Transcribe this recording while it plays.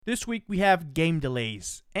This week we have game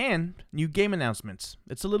delays and new game announcements.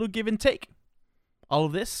 It's a little give and take. All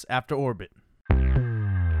of this after Orbit. Roger,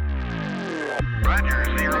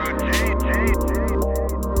 0J.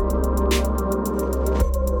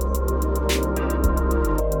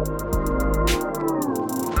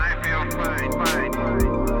 I feel fine.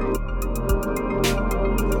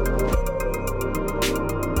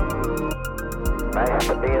 Nice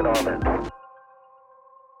to be in orbit.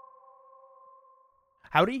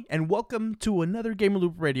 Howdy, and welcome to another Gamer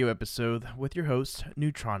Loop Radio episode with your host,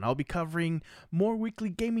 Neutron. I'll be covering more weekly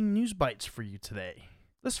gaming news bites for you today.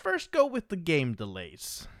 Let's first go with the game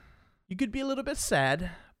delays. You could be a little bit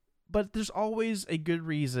sad, but there's always a good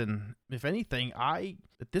reason. If anything,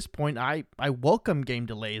 at this point, I welcome game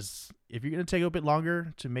delays. If you're going to take a bit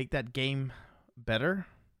longer to make that game better,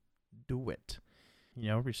 do it.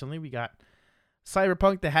 Recently we got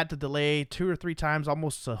Cyberpunk that had to delay 2 or 3 times,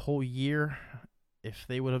 almost a whole year. If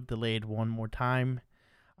they would have delayed one more time,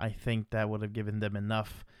 I think that would have given them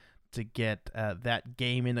enough to get that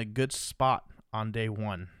game in a good spot on day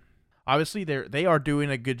one. Obviously, they are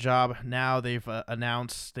doing a good job now. They've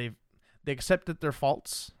announced they accepted their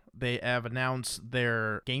faults. They have announced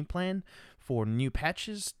their game plan for new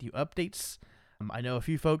patches, new updates. I know a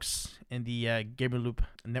few folks in the Gamer Loop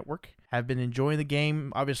network have been enjoying the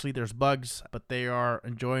game. Obviously, there's bugs, but they are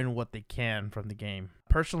enjoying what they can from the game.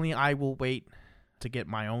 Personally, I will wait to get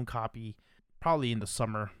my own copy probably in the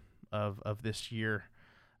summer of this year.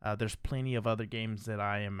 There's plenty of other games that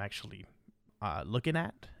I am actually looking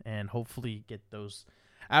at, and hopefully get those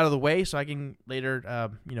out of the way so I can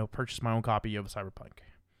later purchase my own copy of Cyberpunk.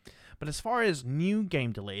 But as far as new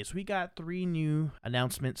game delays, we got 3 new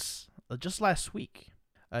announcements just last week.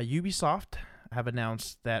 Ubisoft have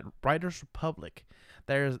announced that Riders Republic,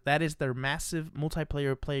 that is their massive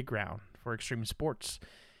multiplayer playground for extreme sports,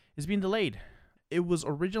 is being delayed. It was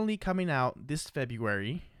originally coming out this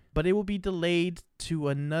February, but it will be delayed to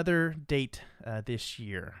another date this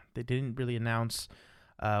year. They didn't really announce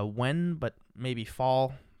when, but maybe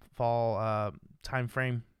fall time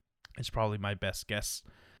frame is probably my best guess.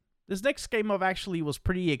 This next game of actually was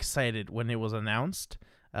pretty excited when it was announced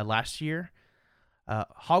last year.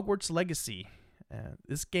 Hogwarts Legacy.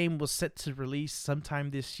 This game was set to release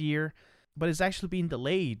sometime this year, but it's actually being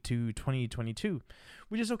delayed to 2022,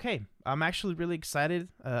 which is okay. I'm actually really excited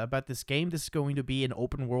about this game. This is going to be an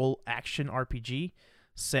open world action RPG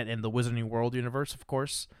set in the Wizarding World universe, of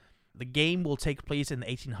course. The game will take place in the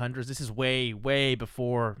 1800s. This is way, way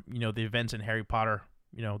before, the events in Harry Potter,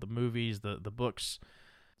 the movies, the books.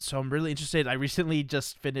 So I'm really interested. I recently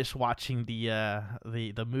just finished watching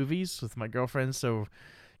the movies with my girlfriend, so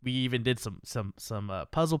we even did some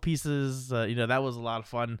puzzle pieces. That was a lot of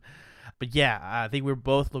fun. But yeah, I think we're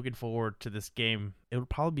both looking forward to this game. It will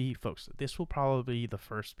probably be, folks, this will probably be the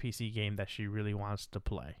first PC game that she really wants to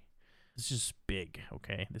play. This is big,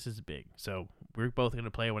 okay? This is big. So we're both going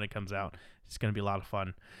to play it when it comes out. It's going to be a lot of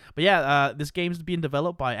fun. But yeah, this game is being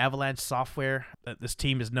developed by Avalanche Software. This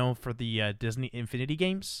team is known for the Disney Infinity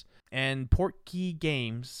games. And Portkey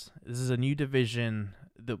Games, this is a new division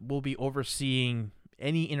that will be overseeing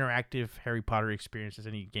any interactive Harry Potter experiences,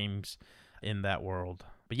 any games in that world.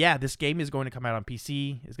 But yeah, this game is going to come out on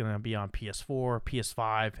PC. It's going to be on PS4,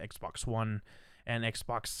 PS5, Xbox One, and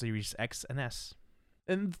Xbox Series X and S.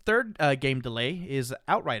 And the third game delay is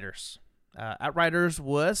Outriders. Outriders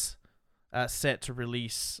was set to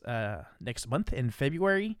release next month in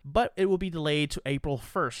February, but it will be delayed to April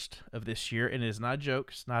 1st of this year. And it is not a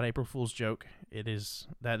joke. It's not April Fool's joke. That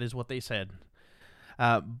is what they said.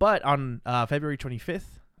 But on February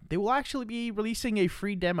 25th, they will actually be releasing a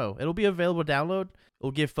free demo. It'll be available to download. It'll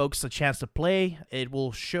give folks a chance to play. It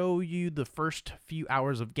will show you the first few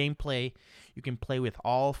hours of gameplay. You can play with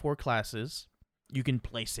all 4 classes. You can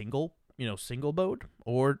play single mode,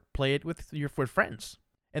 or play it with your friends.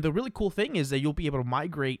 And the really cool thing is that you'll be able to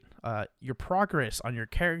migrate your progress on your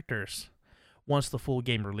characters once the full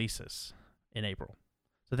game releases in April.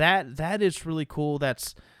 So that is really cool.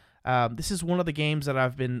 This is one of the games that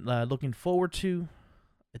I've been looking forward to.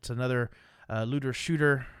 It's another looter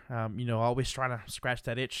shooter. Always trying to scratch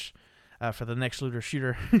that itch for the next looter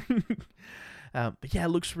shooter. But yeah, it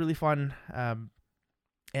looks really fun.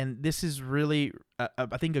 And this is really,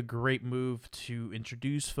 I think, a great move to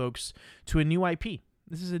introduce folks to a new IP.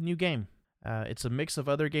 This is a new game. It's a mix of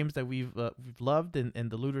other games that we've loved in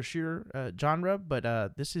the looter shooter genre,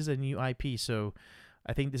 but this is a new IP. So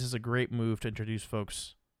I think this is a great move to introduce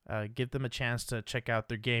folks. Give them a chance to check out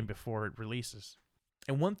their game before it releases.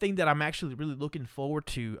 And one thing that I'm actually really looking forward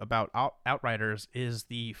to about Outriders is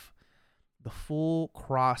the full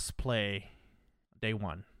cross-play day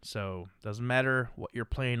one. So doesn't matter what you're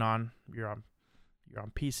playing on. You're on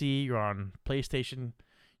PC, you're on PlayStation,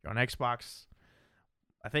 you're on Xbox.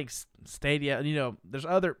 I think Stadia,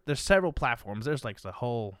 there's several platforms. There's a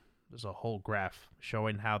whole graph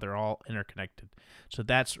showing how they're all interconnected. So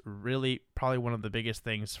that's really probably one of the biggest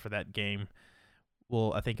things for that game.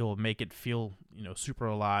 I think it will make it feel, super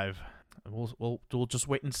alive. We'll just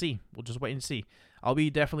wait and see. I'll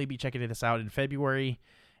definitely be checking this out in February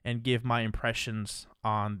and give my impressions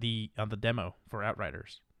on the demo for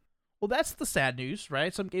Outriders. Well, that's the sad news,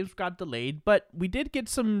 right? Some games got delayed, but we did get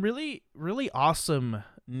some really, really awesome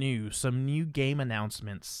news, some new game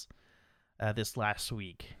announcements this last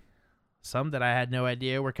week. Some that I had no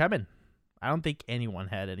idea were coming. I don't think anyone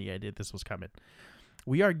had any idea this was coming.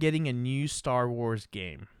 We are getting a new Star Wars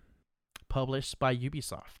game published by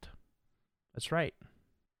Ubisoft. That's right.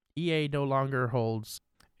 EA no longer holds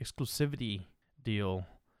exclusivity deal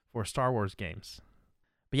for Star Wars games.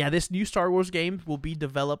 But yeah, this new Star Wars game will be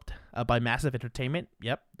developed by Massive Entertainment.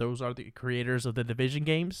 Yep, those are the creators of the Division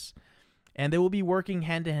games. And they will be working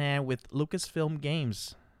hand-in-hand with Lucasfilm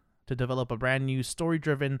Games to develop a brand new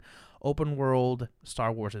story-driven, open-world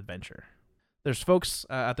Star Wars adventure. There's folks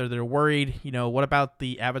out there that are worried, what about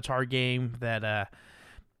the Avatar game that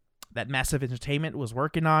Massive Entertainment was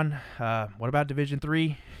working on? What about Division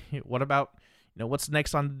 3? What about, what's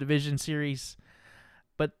next on the Division series?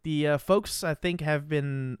 But the folks, I think, have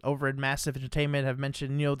been over at Massive Entertainment have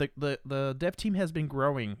mentioned, the dev team has been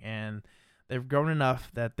growing, and they've grown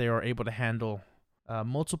enough that they are able to handle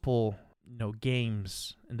multiple,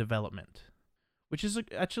 games in development, which is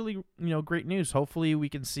actually, great news. Hopefully we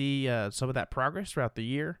can see some of that progress throughout the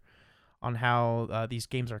year on how these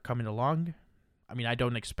games are coming along. I mean, I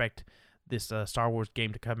don't expect this Star Wars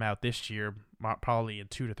game to come out this year, probably in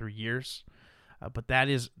 2 to 3 years. But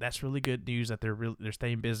that's really good news that they're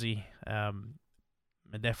staying busy. And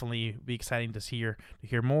definitely be exciting to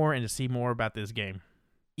hear more and to see more about this game.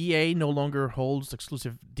 EA no longer holds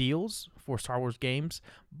exclusive deals for Star Wars games,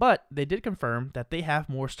 but they did confirm that they have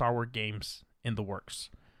more Star Wars games in the works.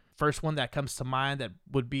 First one that comes to mind that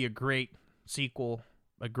would be a great sequel,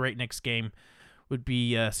 a great next game, would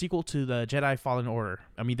be a sequel to the Jedi Fallen Order.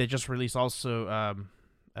 I mean, they just released also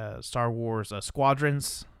Star Wars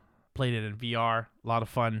Squadrons. Played it in VR, a lot of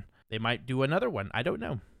fun. They might do another one, I don't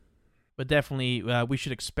know. But definitely, we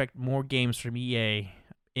should expect more games from EA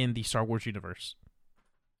in the Star Wars universe.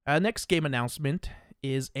 Next game announcement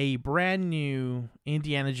is a brand new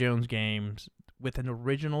Indiana Jones game with an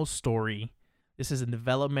original story. This is in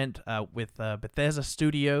development with Bethesda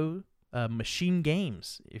Studio, Machine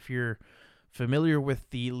Games. If you're familiar with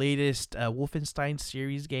the latest Wolfenstein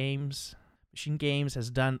series games, Machine Games has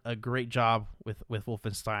done a great job with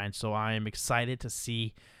Wolfenstein, so I am excited to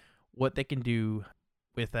see what they can do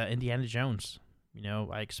with Indiana Jones.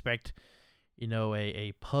 I expect,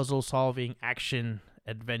 a puzzle-solving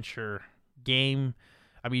action-adventure game.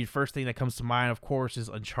 I mean, first thing that comes to mind, of course, is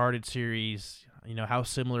Uncharted series. How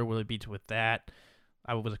similar will it be with that?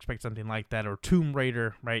 I would expect something like that, or Tomb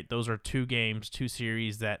Raider, right? Those are two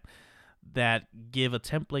series that give a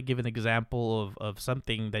template, give an example of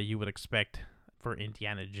something that you would expect for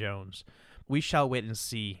Indiana Jones. We shall wait and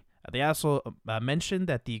see. They also mentioned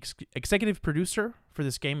that the executive producer for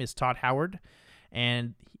this game is Todd Howard,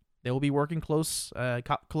 and they will be working close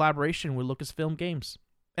collaboration with Lucasfilm Games.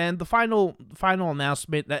 And the final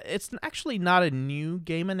announcement, it's actually not a new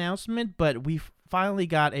game announcement, but we finally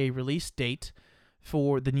got a release date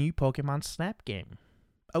for the new Pokemon Snap game.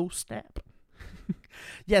 Oh, snap.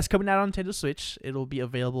 Yes, coming out on Nintendo Switch. It'll be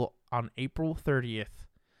available on April 30th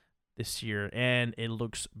this year, and it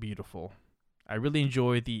looks beautiful. I really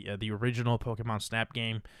enjoyed the original Pokemon Snap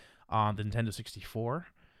game on the Nintendo 64,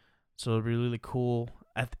 so it'll be really cool.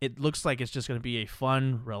 It looks like it's just going to be a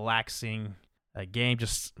fun, relaxing game,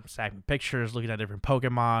 just snapping pictures, looking at different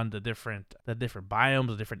Pokemon, the different biomes,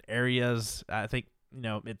 the different areas. I think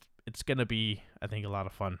it's going to be, I think, a lot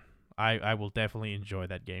of fun. I will definitely enjoy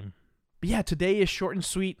that game. But yeah, today is short and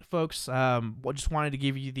sweet, folks. Just wanted to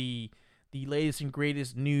give you the latest and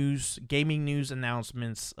greatest gaming news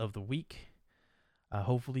announcements of the week.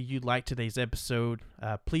 Hopefully you liked today's episode.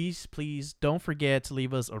 Please don't forget to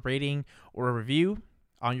leave us a rating or a review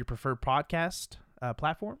on your preferred podcast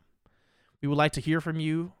platform. We would like to hear from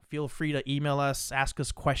you. Feel free to email us, ask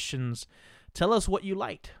us questions, tell us what you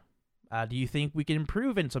liked. Do you think we can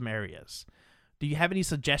improve in some areas? Do you have any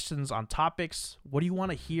suggestions on topics? What do you want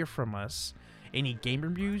to hear from us? Any game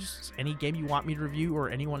reviews? Any game you want me to review, or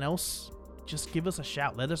anyone else? Just give us a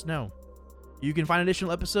shout. Let us know. You can find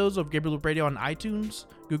additional episodes of Gamer Loop Radio on iTunes,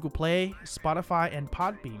 Google Play, Spotify, and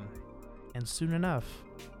Podbean. And soon enough,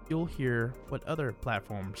 you'll hear what other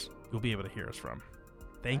platforms you'll be able to hear us from.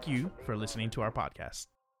 Thank you for listening to our podcast.